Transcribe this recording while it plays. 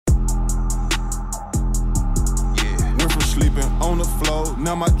sleeping on the floor.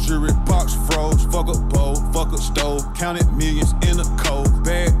 Now my jewelry box froze. Fuck a bowl, fuck a stove. Counted millions in a cold.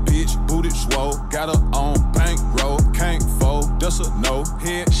 Bad bitch, booty swole. Got her on bankroll. Can't fold, that's a no.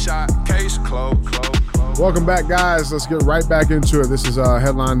 Headshot, case closed. Welcome back, guys. Let's get right back into it. This is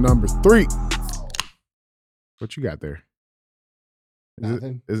headline number 3. What you got there?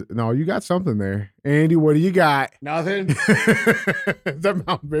 Nothing. No, you got something there. Andy, what do you got? Nothing. Is that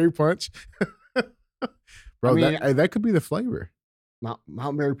Mountain Berry Punch? Bro, I mean, that could be the flavor.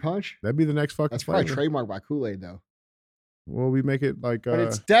 Mountain Berry Punch? That'd be the next fucking That's flavor. probably trademarked by Kool-Aid, though. Well, we make it like but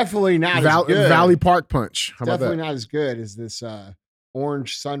it's definitely not as good. Valley Park Punch. How Definitely about that? not as good as this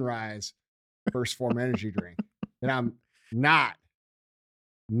Orange Sunrise First Form energy drink that I'm not,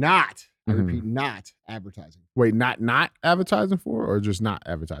 I repeat, not advertising. Wait, not advertising for, or just not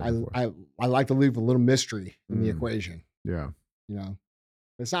advertising for? I like to leave a little mystery in the equation. Yeah. You know,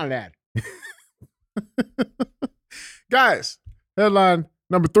 it's not an ad. Guys, headline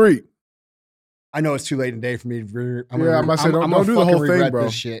number 3. I know it's too late in the day for me to. I'm about to say, don't do the whole thing, bro.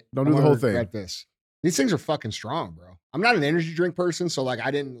 This shit. Don't do the whole thing. This. These things are fucking strong, bro. I'm not an energy drink person, so like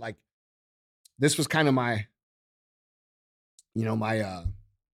I didn't like. This was kind of my,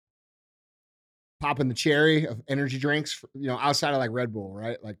 popping the cherry of energy drinks. Outside of like Red Bull,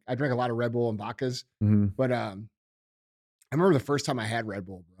 right? Like I drink a lot of Red Bull and vodkas, but I remember the first time I had Red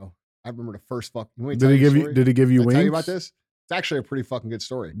Bull, bro. I remember the first fuck. Did he give you wings? Tell you about this? It's actually a pretty fucking good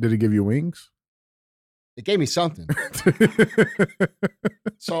story. Did he give you wings? It gave me something.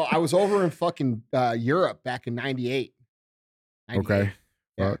 So I was over in fucking Europe back in 98. Okay.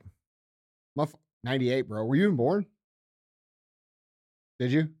 Yeah. 98, bro. Were you even born?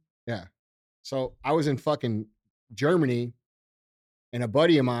 Did you? Yeah. So I was in fucking Germany, and a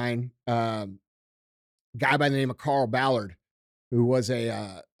buddy of mine, guy by the name of Carl Ballard, who was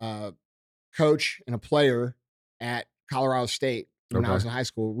a coach and a player at Colorado State when I was in high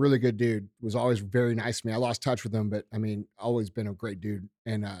school. Really good dude. Was always very nice to me. I lost touch with him, but I mean, always been a great dude.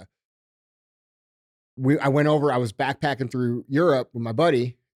 And I went over. I was backpacking through Europe with my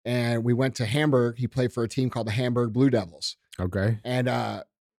buddy, and we went to Hamburg. He played for a team called the Hamburg Blue Devils. Okay. And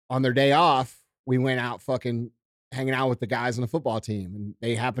on their day off, we went out fucking hanging out with the guys on the football team, and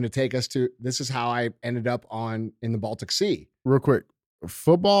they happened to take us to. This is how I ended up in the Baltic Sea. Real quick,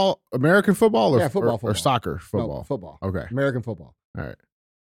 football, American football, or football. Or soccer football? No, football. Okay, American football. All right.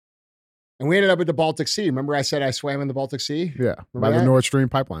 And we ended up at the Baltic Sea. Remember I said I swam in the Baltic Sea? Yeah, Remember by the Nord Stream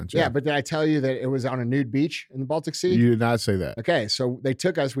pipelines. Yeah, but did I tell you that it was on a nude beach in the Baltic Sea? You did not say that. Okay, so they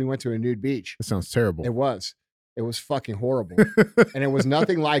took us. We went to a nude beach. That sounds terrible. It was fucking horrible. And it was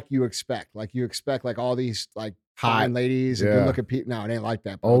nothing like you expect. Like you expect like all these like fine ladies and good looking people. No, it ain't like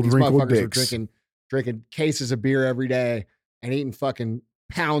that. Bro. Old These wrinkled motherfuckers dicks. were drinking cases of beer every day and eating fucking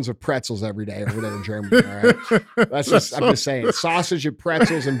pounds of pretzels every day over there in Germany. All right. I'm just saying. Sausage and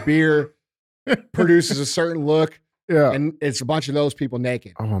pretzels and beer produces a certain look. Yeah. And it's a bunch of those people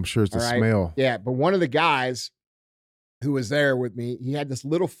naked. Oh, I'm sure it's the smell. Yeah. But one of the guys who was there with me, he had this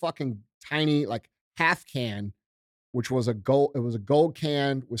little fucking tiny like half can, which was it was a gold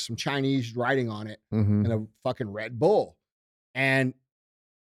can with some Chinese writing on it and a fucking Red Bull. And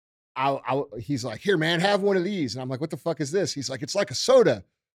he's like, here, man, have one of these. And I'm like, what the fuck is this? He's like, it's like a soda,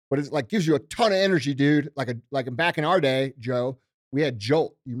 but it's like gives you a ton of energy, dude. Like back in our day, Joe, we had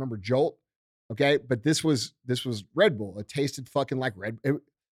Jolt. You remember Jolt? Okay. But this was Red Bull. It tasted fucking like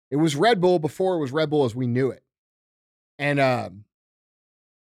it was Red Bull before it was Red Bull as we knew it. And I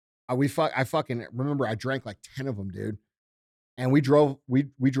fucking remember I drank like 10 of them, dude. And we drove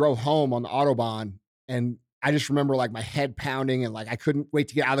home on the Autobahn, and I just remember like my head pounding and like I couldn't wait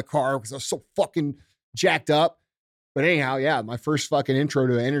to get out of the car because I was so fucking jacked up. But anyhow, yeah, my first fucking intro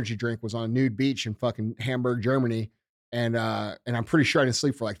to an energy drink was on a nude beach in fucking Hamburg, Germany. And I'm pretty sure I didn't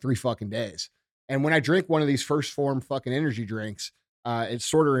sleep for like 3 fucking days. And when I drink one of these First Form fucking energy drinks, it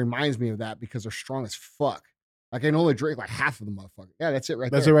sort of reminds me of that because they're strong as fuck. Like I can only drink like half of the motherfucker. Yeah, that's it right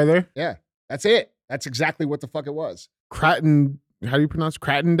there. That's it right there? Yeah, that's it. That's exactly what the fuck it was. Kratten, how do you pronounce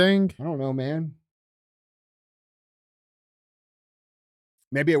Krattendang? I don't know, man.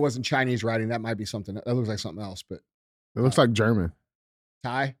 Maybe it wasn't Chinese writing. That might be something. That looks like something else, but. It looks like German.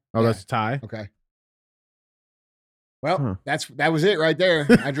 Thai? Oh, that's Thai? Okay. Well, that was it right there.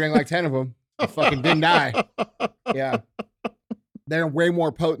 I drank like 10 of them. I fucking didn't die. Yeah. They're way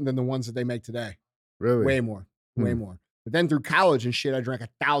more potent than the ones that they make today. Really? Way more. Way more. But then through college and shit, I drank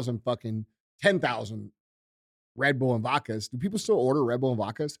 10,000 Red Bull and vodkas. Do people still order Red Bull and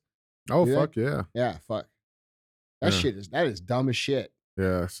vodkas? Oh, fuck yeah. Yeah, fuck. That is dumb as shit.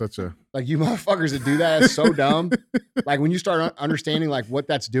 Yeah, such a... Like, you motherfuckers that do that is so dumb. Like, when you start understanding, like, what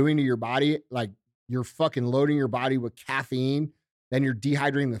that's doing to your body, like, you're fucking loading your body with caffeine, then you're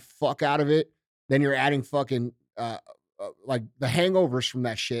dehydrating the fuck out of it, then you're adding fucking like the hangovers from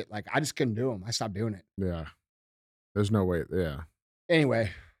that shit. Like I just couldn't do them. I stopped doing it. Yeah. There's no way. Yeah.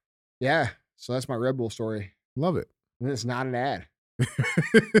 Anyway, yeah. So that's my Red Bull story. Love it. And it's not an ad.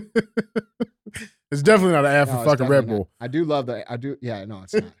 It's definitely not an ad No, for it's fucking Red definitely Bull. not. I do love the. I do. Yeah. No,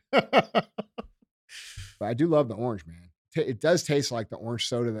 it's not. But I do love the orange, man. It does taste like the orange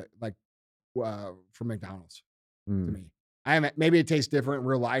soda that like from McDonald's to me. I haven't. Maybe it tastes different in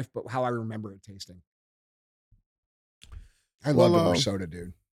real life, but how I remember it tasting. I loved orange soda,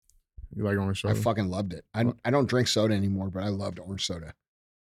 dude. You like orange soda? I fucking loved it. I don't drink soda anymore, but I loved orange soda.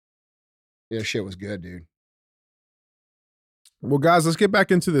 Yeah, shit was good, dude. Well, guys, let's get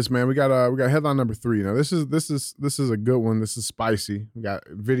back into this, man. We got headline number 3. Now, this is a good one. This is spicy. We got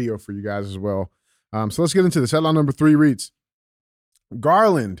video for you guys as well. So let's get into this. Headline number 3 reads: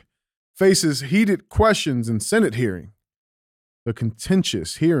 Garland faces heated questions in Senate hearing. The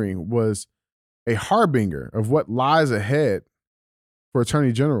contentious hearing was a harbinger of what lies ahead for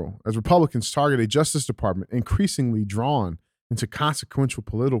Attorney General as Republicans target a Justice Department increasingly drawn into consequential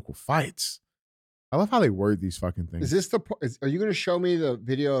political fights. I love how they word these fucking things. Is this are you going to show me the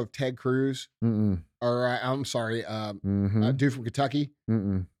video of Ted Cruz? Mm-mm. Or I'm sorry, dude from Kentucky?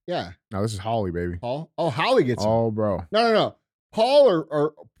 Mm-mm. Yeah. No, this is Holly, baby. Paul? Oh, Holly gets him. Oh, bro. No. Paul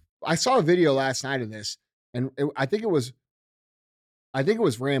or I saw a video last night of this, and I think it was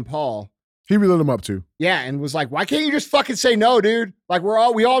Rand Paul. He really lit him up too. Yeah, and was like, "Why can't you just fucking say no, dude? Like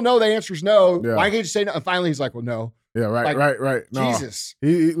we all know the answer's no. Yeah. Why can't you just say no?" And finally, he's like, "Well, no." Yeah, right, Like, right. No. Jesus,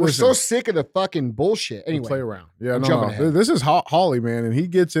 we're we're so sick of the fucking bullshit. Anyway, play around. Yeah, I'm no. jumping ahead. This is Holly, man, and he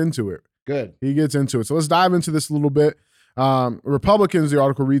gets into it. Good. He gets into it. So let's dive into this a little bit. Republicans, the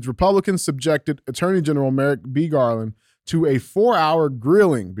article reads, Republicans subjected Attorney General Merrick B. Garland to a 4-hour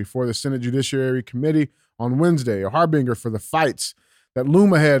grilling before the Senate Judiciary Committee on Wednesday, a harbinger for the fights that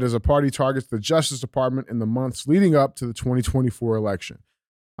loom ahead as a party targets the Justice Department in the months leading up to the 2024 election.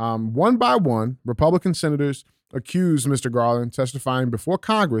 One by one, Republican senators accused Mr. Garland, testifying before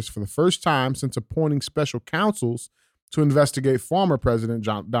Congress for the first time since appointing special counsels to investigate former President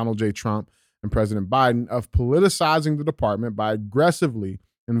Donald J. Trump and President Biden, of politicizing the department by aggressively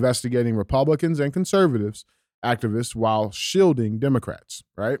investigating Republicans and conservatives activists while shielding Democrats,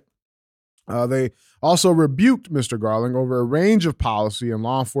 right? They also rebuked Mr. Garland over a range of policy and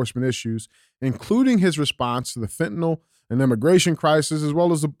law enforcement issues, including his response to the fentanyl and immigration crisis, as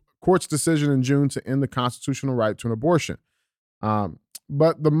well as the court's decision in June to end the constitutional right to an abortion.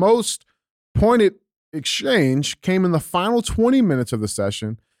 But the most pointed exchange came in the final 20 minutes of the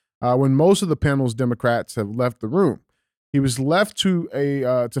session, when most of the panel's Democrats have left the room. He was left to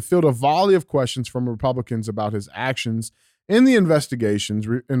field a volley of questions from Republicans about his actions in the investigations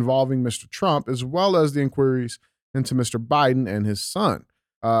involving Mr. Trump, as well as the inquiries into Mr. Biden and his son.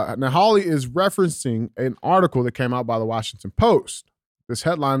 Now, Holly is referencing an article that came out by the Washington Post. This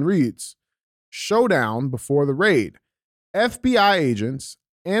headline reads, "Showdown before the raid. FBI agents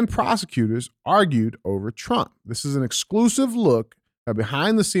and prosecutors argued over Trump." This is an exclusive look at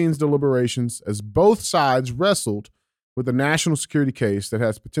behind-the-scenes deliberations as both sides wrestled with a national security case that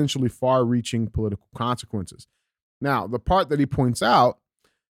has potentially far-reaching political consequences. Now, the part that he points out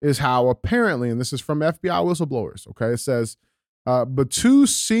is how apparently, and this is from FBI whistleblowers, okay, it says, but 2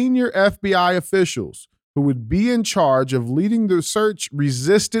 senior FBI officials who would be in charge of leading the search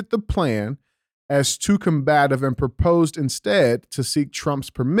resisted the plan as too combative and proposed instead to seek Trump's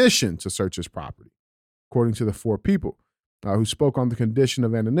permission to search his property, according to the 4 people who spoke on the condition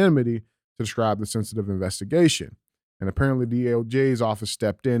of anonymity to describe the sensitive investigation. And apparently DOJ's office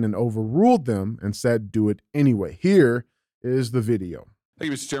stepped in and overruled them and said, do it anyway. Here is the video.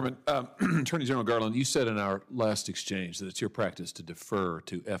 Thank you, Mr. Chairman. Attorney General Garland, you said in our last exchange that it's your practice to defer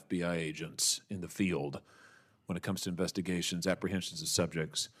to FBI agents in the field when it comes to investigations, apprehensions of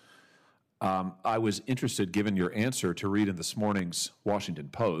subjects. I was interested, given your answer, to read in this morning's Washington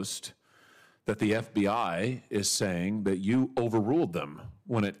Post that the FBI is saying that you overruled them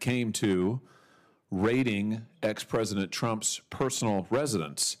when it came to raiding ex-President Trump's personal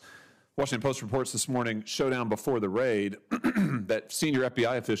residence. Washington Post reports this morning, showdown before the raid, that senior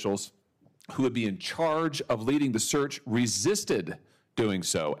FBI officials who would be in charge of leading the search resisted doing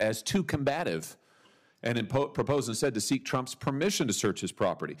so as too combative and proposed instead to seek Trump's permission to search his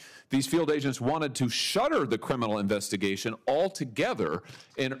property. These field agents wanted to shutter the criminal investigation altogether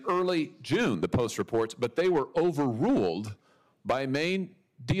in early June, the Post reports, but they were overruled by Maine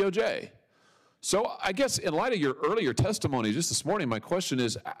DOJ. So I guess in light of your earlier testimony just this morning, my question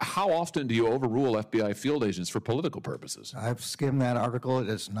is, how often do you overrule FBI field agents for political purposes? I've skimmed that article.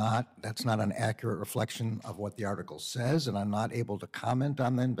 That's not an accurate reflection of what the article says, and I'm not able to comment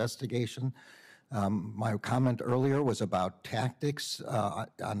on the investigation. My comment earlier was about tactics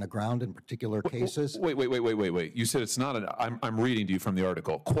on the ground in particular cases. Wait. You said it's not I'm reading to you from the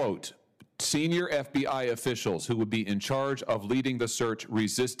article. Quote, senior FBI officials who would be in charge of leading the search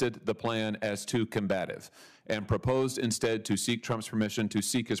resisted the plan as too combative and proposed instead to seek Trump's permission to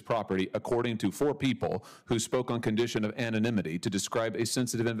seek his property, according to 4 people who spoke on condition of anonymity to describe a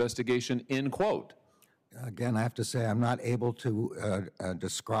sensitive investigation, end quote. Again, I have to say I'm not able to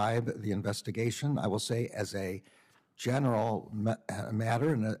describe the investigation. I will say as a general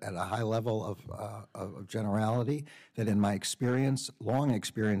matter and at a high level of generality, that in my experience, long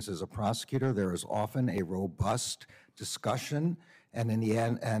experience as a prosecutor, there is often a robust discussion, and in the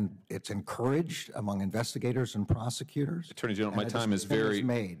end, and it's encouraged among investigators and prosecutors. Attorney General, my time is very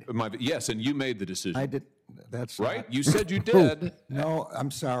made. Yes, and you made the decision. I did. That's right. Not, you said you did. No, I'm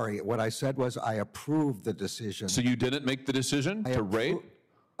sorry. What I said was I approved the decision. So you didn't make the decision to raid?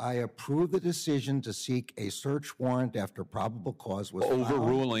 I approved the decision to seek a search warrant after probable cause was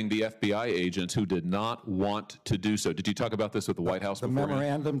overruling the FBI agents who did not want to do so. Did you talk about this with the White House The beforehand?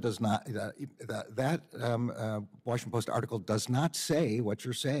 memorandum does not, that Washington Post article does not say what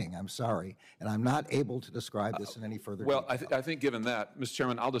you're saying. I'm sorry. And I'm not able to describe this in any further Well, detail. I think given that, Mr.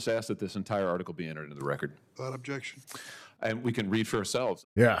 Chairman, I'll just ask that this entire article be entered into the record. Without objection. And we can read for ourselves.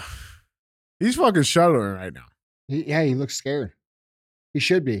 Yeah. He's fucking shuddering right now. He looks scared. He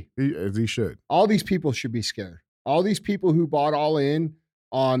should be. He should. All these people should be scared. All these people who bought all in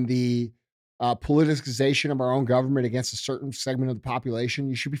on the politicization of our own government against a certain segment of the population,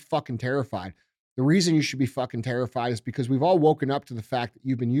 you should be fucking terrified. The reason you should be fucking terrified is because we've all woken up to the fact that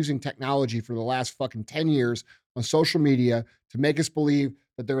you've been using technology for the last fucking 10 years on social media to make us believe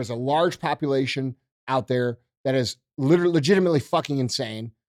that there is a large population out there that is legitimately fucking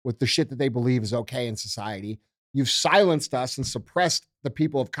insane with the shit that they believe is okay in society. You've silenced us and suppressed the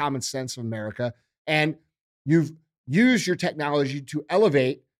people of common sense of America. And you've used your technology to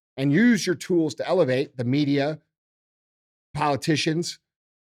elevate and use your tools to elevate the media, politicians,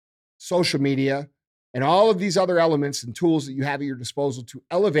 social media, and all of these other elements and tools that you have at your disposal to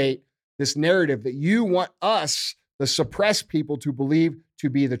elevate this narrative that you want us, the suppressed people, to believe to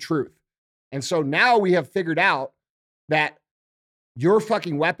be the truth. And so now we have figured out that your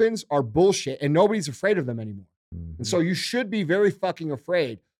fucking weapons are bullshit and nobody's afraid of them anymore. And so you should be very fucking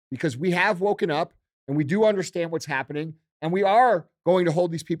afraid, because we have woken up and we do understand what's happening, and we are going to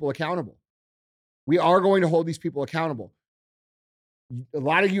hold these people accountable. We are going to hold these people accountable. A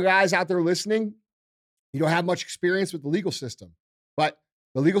lot of you guys out there listening, you don't have much experience with the legal system, but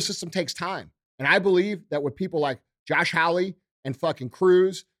the legal system takes time. And I believe that with people like Josh Hawley and fucking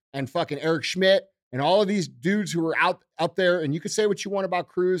Cruz and fucking Eric Schmidt and all of these dudes who are out there, and you can say what you want about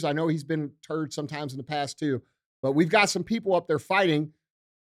Cruz. I know he's been a turd sometimes in the past too. But we've got some people up there fighting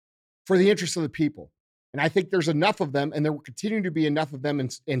for the interests of the people. And I think there's enough of them, and there will continue to be enough of them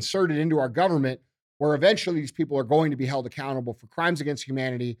inserted into our government, where eventually these people are going to be held accountable for crimes against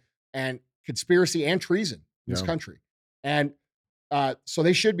humanity and conspiracy and treason in this country. And so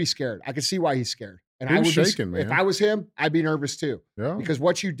they should be scared. I can see why he's scared. And I would shaking, man. If I was him, I'd be nervous too. Yeah. Because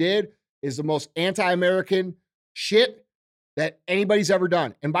what you did is the most anti-American shit that anybody's ever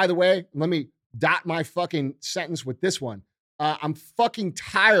done. And by the way, let me dot my fucking sentence with this one. I'm fucking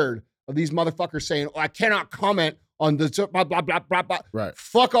tired of these motherfuckers saying, "Oh, I cannot comment on the blah, blah, blah, blah, blah." Right.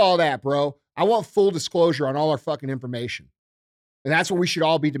 Fuck all that, bro. I want full disclosure on all our fucking information. And that's what we should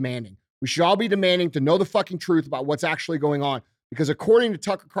all be demanding. We should all be demanding to know the fucking truth about what's actually going on. Because according to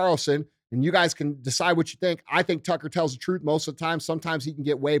Tucker Carlson, and you guys can decide what you think, I think Tucker tells the truth most of the time. Sometimes he can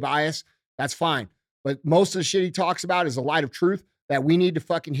get way biased. That's fine. But most of the shit he talks about is a light of truth that we need to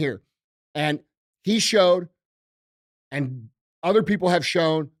fucking hear. And he showed, and other people have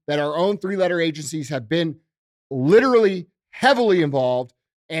shown, that our own 3-letter agencies have been literally heavily involved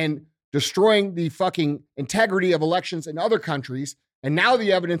in destroying the fucking integrity of elections in other countries. And now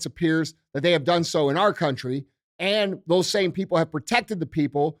the evidence appears that they have done so in our country. And those same people have protected the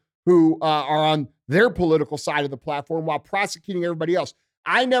people who are on their political side of the platform while prosecuting everybody else.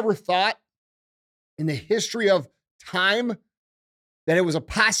 I never thought in the history of time that it was a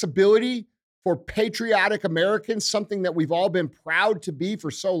possibility for patriotic Americans, something that we've all been proud to be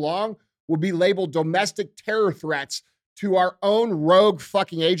for so long, would be labeled domestic terror threats to our own rogue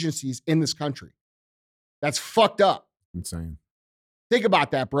fucking agencies in this country. That's fucked up. Insane. Think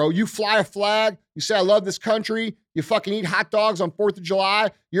about that, bro. You fly a flag, you say, I love this country, you fucking eat hot dogs on 4th of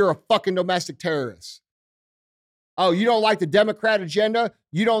July, you're a fucking domestic terrorist. Oh, you don't like the Democrat agenda?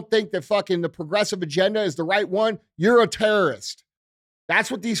 You don't think that fucking the progressive agenda is the right one? You're a terrorist. That's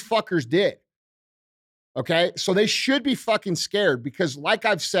what these fuckers did. Okay? So they should be fucking scared because, like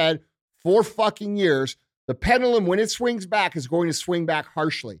I've said for fucking years, the pendulum, when it swings back, is going to swing back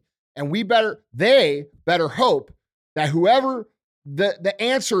harshly. And they better hope that whoever the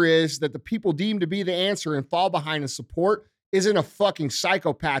answer is that the people deem to be the answer and fall behind and support isn't a fucking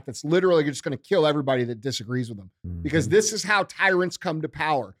psychopath that's literally just going to kill everybody that disagrees with them. Because this is how tyrants come to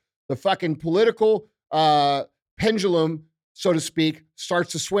power. The fucking political pendulum, so to speak,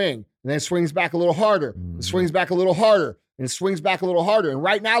 starts to swing. And then it swings back a little harder. It swings back a little harder. And it swings back a little harder. And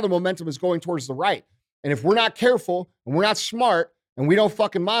right now the momentum is going towards the right. And if we're not careful and we're not smart and we don't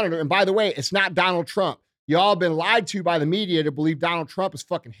fucking monitor, and by the way, it's not Donald Trump. Y'all have been lied to by the media to believe Donald Trump is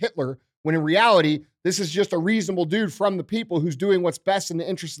fucking Hitler, when in reality, this is just a reasonable dude from the people who's doing what's best in the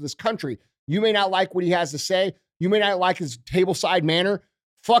interest of this country. You may not like what he has to say. You may not like his tableside manner.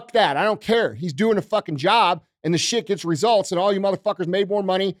 Fuck that. I don't care. He's doing a fucking job and the shit gets results and all you motherfuckers made more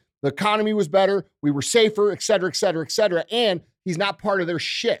money. The economy was better. We were safer, et cetera, et cetera, et cetera. And he's not part of their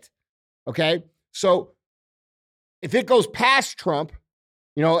shit. Okay? So if it goes past Trump,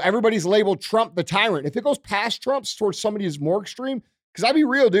 you know, everybody's labeled Trump the tyrant. If it goes past Trump towards somebody who's more extreme, because I'll be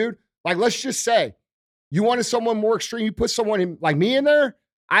real, dude. Like, let's just say you wanted someone more extreme. You put someone in, like me in there,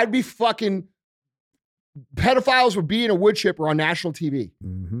 I'd be fucking, pedophiles would be in a wood chipper on national TV.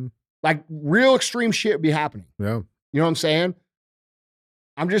 Like, real extreme shit would be happening. Yeah. You know what I'm saying?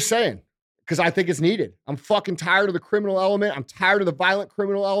 I'm just saying, because I think it's needed. I'm fucking tired of the criminal element. I'm tired of the violent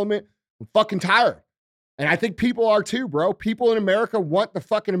criminal element. I'm fucking tired. And I think people are too, bro. People in America want the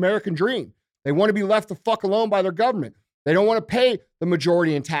fucking American dream. They want to be left the fuck alone by their government. They don't want to pay the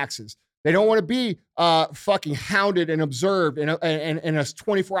majority in taxes. They don't want to be fucking hounded and observed in a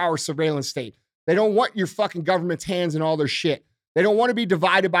 24-hour surveillance state. They don't want your fucking government's hands in all their shit. They don't want to be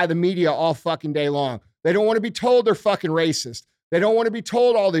divided by the media all fucking day long. They don't want to be told they're fucking racist. They don't want to be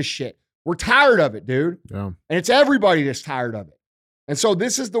told all this shit. We're tired of it, dude. Yeah. And it's everybody that's tired of it. And so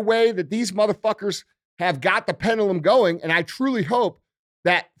this is the way that these motherfuckers have got the pendulum going. And I truly hope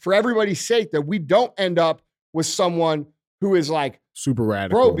that for everybody's sake that we don't end up with someone who is like super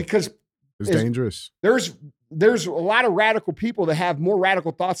radical. Bro, because it's dangerous. There's a lot of radical people that have more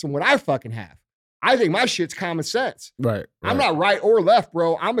radical thoughts than what I fucking have. I think my shit's common sense. Right. I'm not right or left,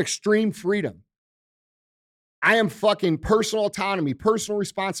 bro. I'm extreme freedom. I am fucking personal autonomy, personal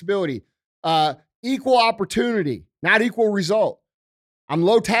responsibility, equal opportunity, not equal result. I'm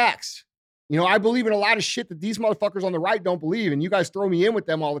low tax. You know, I believe in a lot of shit that these motherfuckers on the right don't believe, and you guys throw me in with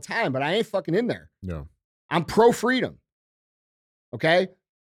them all the time, but I ain't fucking in there. No. I'm pro-freedom. Okay?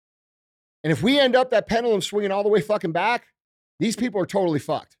 And if we end up that pendulum swinging all the way fucking back, these people are totally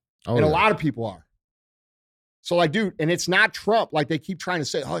fucked. Oh, and a yeah. lot of people are. So like, dude, and it's not Trump like they keep trying to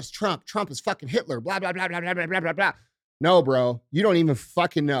say, oh, it's Trump. Trump is fucking Hitler, blah, blah, blah, blah, blah, blah, blah, blah, blah. No, bro. You don't even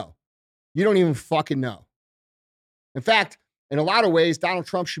fucking know. You don't even fucking know. In fact, in a lot of ways, Donald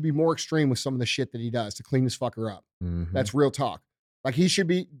Trump should be more extreme with some of the shit that he does to clean this fucker up. That's real talk. Like, he should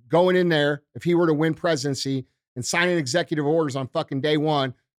be going in there, if he were to win presidency, and signing executive orders on fucking day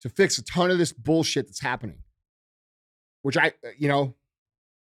one to fix a ton of this bullshit that's happening. Which you know,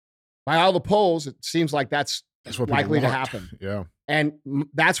 by all the polls, it seems like that's what likely to happen. Yeah. And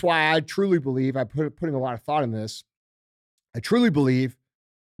that's why I truly believe, putting a lot of thought in this, I truly believe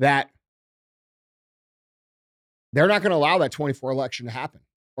that they're not going to allow that 24 election to happen.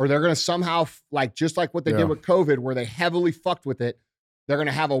 Or they're going to somehow, like, just like what they did with COVID, where they heavily fucked with it, they're going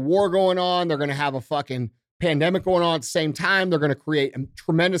to have a war going on. They're going to have a fucking pandemic going on at the same time. They're going to create a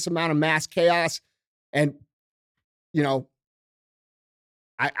tremendous amount of mass chaos. And, you know,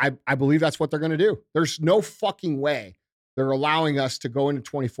 I believe that's what they're going to do. There's no fucking way they're allowing us to go into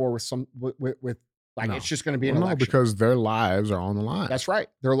 24 with no. It's just going to be an election. No, because their lives are on the line. That's right.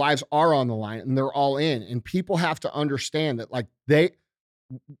 Their lives are on the line and they're all in. And people have to understand that, like,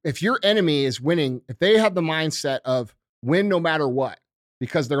 if your enemy is winning, if they have the mindset of win no matter what,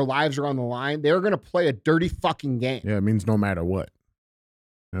 because their lives are on the line, they're going to play a dirty fucking game. Yeah, it means no matter what.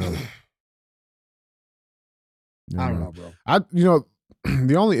 Yeah. I don't know, bro.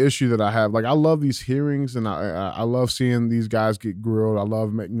 The only issue that I have, like, I love these hearings and I love seeing these guys get grilled. I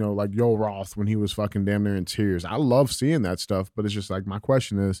love, you know, like Yoel Roth when he was fucking damn near in tears. I love seeing that stuff, but it's just like, my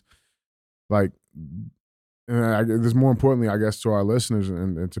question is, like, there's more importantly, I guess, to our listeners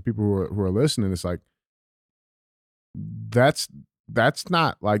and to people who are listening, it's like, that's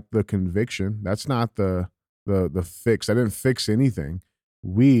not like the conviction. That's not the the fix. That didn't fix anything.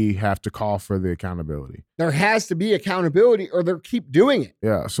 We have to call for the accountability. There has to be accountability or they'll keep doing it.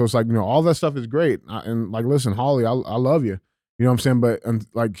 Yeah. So it's like, all that stuff is great. And like, listen, Hawley, I love you. You know what I'm saying? But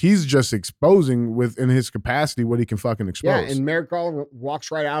like, he's just exposing within his capacity what he can fucking expose. Yeah, and Merrick Garland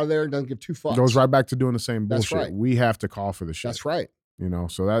walks right out of there and doesn't give two fucks. Goes right back to doing the same bullshit. That's right. We have to call for the shit. That's right.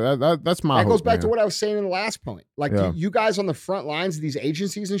 So that's my That goes hope, back man. to what I was saying in the last point. Like, Yeah. you guys on the front lines of these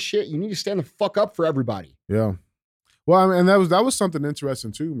agencies and shit, you need to stand the fuck up for everybody. Yeah. Well, I mean, and that was something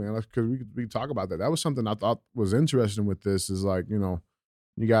interesting too, man. Because we could talk about that. That was something I thought was interesting with this. Is like, you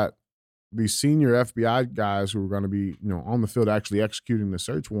got these senior FBI guys who are going to be, on the field actually executing the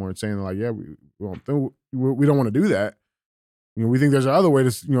search warrant, saying like, yeah, we don't want to do that. We think there's another way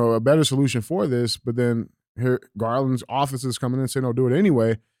to, a better solution for this. But then here, Garland's office is coming in and saying, no, do it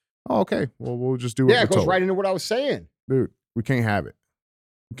anyway. Oh, okay. Well, we'll just do it. Yeah, it goes right into what I was saying. Dude, we can't have it.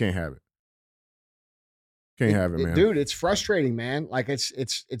 We can't have it. Can't have it, man. Dude, it's frustrating, man. Like,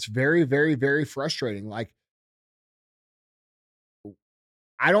 it's very, very, very frustrating. Like,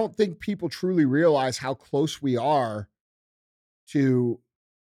 I don't think people truly realize how close we are to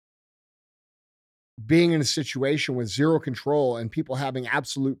being in a situation with zero control and people having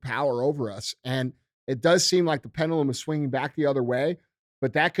absolute power over us. And it does seem like the pendulum is swinging back the other way,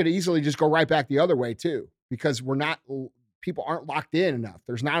 but that could easily just go right back the other way too, because people aren't locked in enough.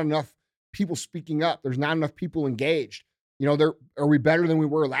 There's not enough people speaking up. There's not enough people engaged. Are we better than we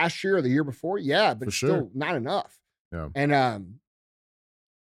were last year or the year before? Yeah, but still not enough. Yeah. And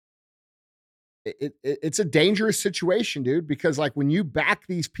it's a dangerous situation, dude, because like when you back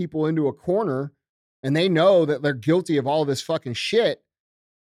these people into a corner and they know that they're guilty of all this fucking shit,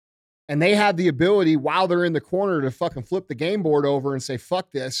 and they have the ability while they're in the corner to fucking flip the game board over and say,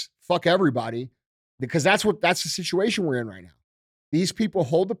 fuck this, fuck everybody, because that's the situation we're in right now. These people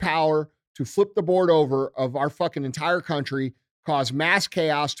hold the power to flip the board over of our fucking entire country, cause mass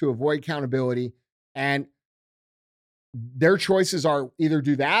chaos to avoid accountability. And their choices are either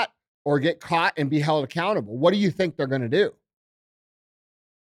do that or get caught and be held accountable. What do you think they're going to do?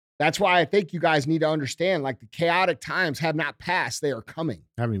 That's why I think you guys need to understand, like, the chaotic times have not passed. They are coming.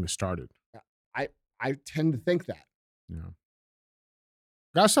 Haven't even started. I tend to think that. Yeah.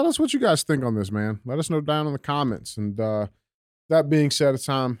 Guys, tell us what you guys think on this, man. Let us know down in the comments. And that being said, it's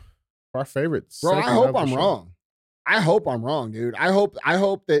time for our favorites. Bro, I hope I'm wrong. I hope I'm wrong, dude. I hope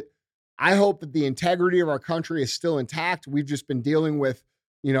that the integrity of our country is still intact. We've just been dealing with,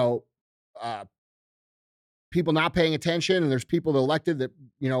 people not paying attention, and there's people elected that,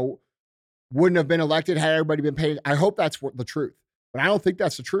 wouldn't have been elected had everybody been paying. I hope that's the truth, but I don't think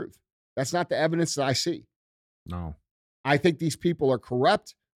that's the truth. That's not the evidence that I see. No. I think these people are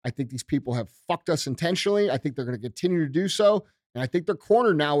corrupt. I think these people have fucked us intentionally. I think they're going to continue to do so. And I think they're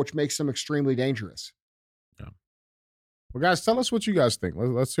cornered now, which makes them extremely dangerous. Yeah. Well, guys, tell us what you guys think.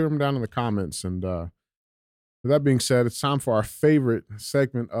 Let's hear them down in the comments. And with that being said, it's time for our favorite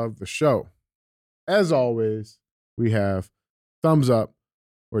segment of the show. As always, we have thumbs up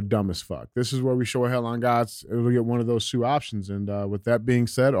or dumb as fuck. This is where we show a headline, guys. It'll get one of those two options. And with that being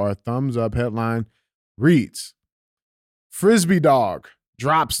said, our thumbs up headline reads, Frisbee dog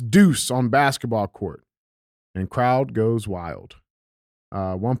drops deuce on basketball court and crowd goes wild.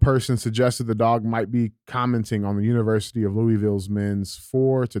 One person suggested the dog might be commenting on the University of Louisville's men's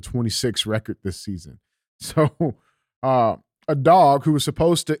 4-26 record this season. So a dog who was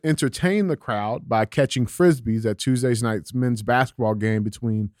supposed to entertain the crowd by catching Frisbees at Tuesday night's men's basketball game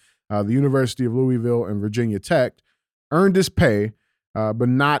between the University of Louisville and Virginia Tech earned his pay, but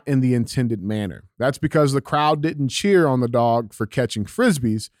not in the intended manner. That's because the crowd didn't cheer on the dog for catching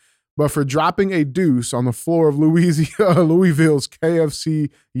Frisbees, but for dropping a deuce on the floor of Louisville's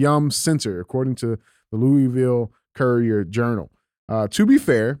KFC Yum Center, according to the Louisville Courier-Journal. To be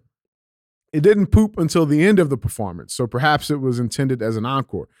fair, it didn't poop until the end of the performance, so perhaps it was intended as an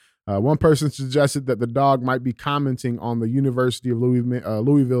encore. One person suggested that the dog might be commenting on the University of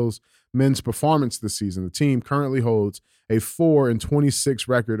Louisville's men's performance this season. The team currently holds a 4-26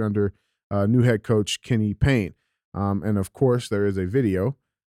 record under new head coach Kenny Payne. And of course, there is a video.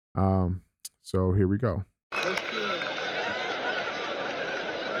 So here we go.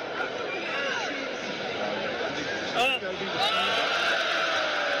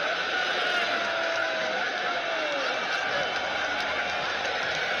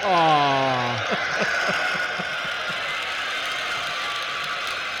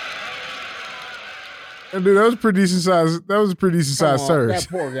 And dude, that was pretty decent size. That was a pretty decent size surge. That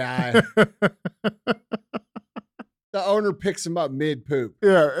poor guy. The owner picks him up mid poop.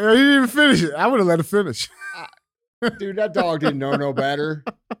 Yeah, he didn't even finish it. I would have let him finish. Dude, that dog didn't know no better.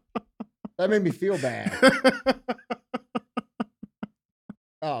 That made me feel bad.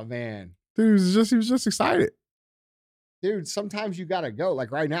 Oh man. Dude, he was just excited. Dude, sometimes you gotta go.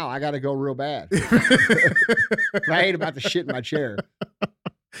 Like right now, I gotta go real bad. I ain't about to shit in my chair.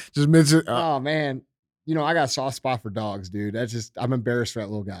 Just mention. Oh man. You know, I got a soft spot for dogs, dude. That's just, I'm embarrassed for that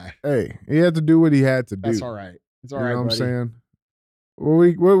little guy. Hey, he had to do what he had to do. That's all right. It's all right, You know what buddy. I'm saying?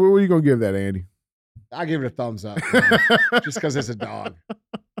 What are you gonna give that, Andy? I give it a thumbs up, man. Just because it's a dog.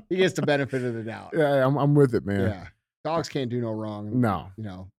 He gets the benefit of the doubt. Yeah, I'm with it, man. Yeah. Dogs can't do no wrong. No. You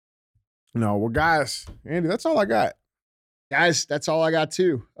know. No. Well, guys, Andy, that's all I got. Guys, that's all I got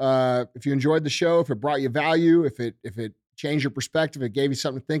too. If you enjoyed the show, if it brought you value, if it changed your perspective, it gave you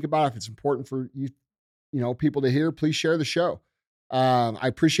something to think about, if it's important for you, people to hear, please share the show. I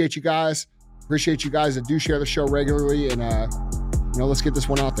appreciate you guys. Appreciate you guys that do share the show regularly, and let's get this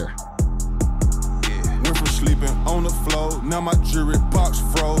one out there. Went from sleeping on the floor, now my jewelry box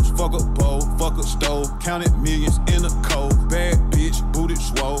froze. Fuck a bowl, fuck a stove, counted millions in a cold. Bad bitch, booted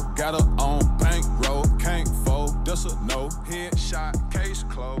swole, got her on bankroll, can't fold, that's a no. Headshot, case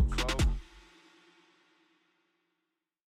closed.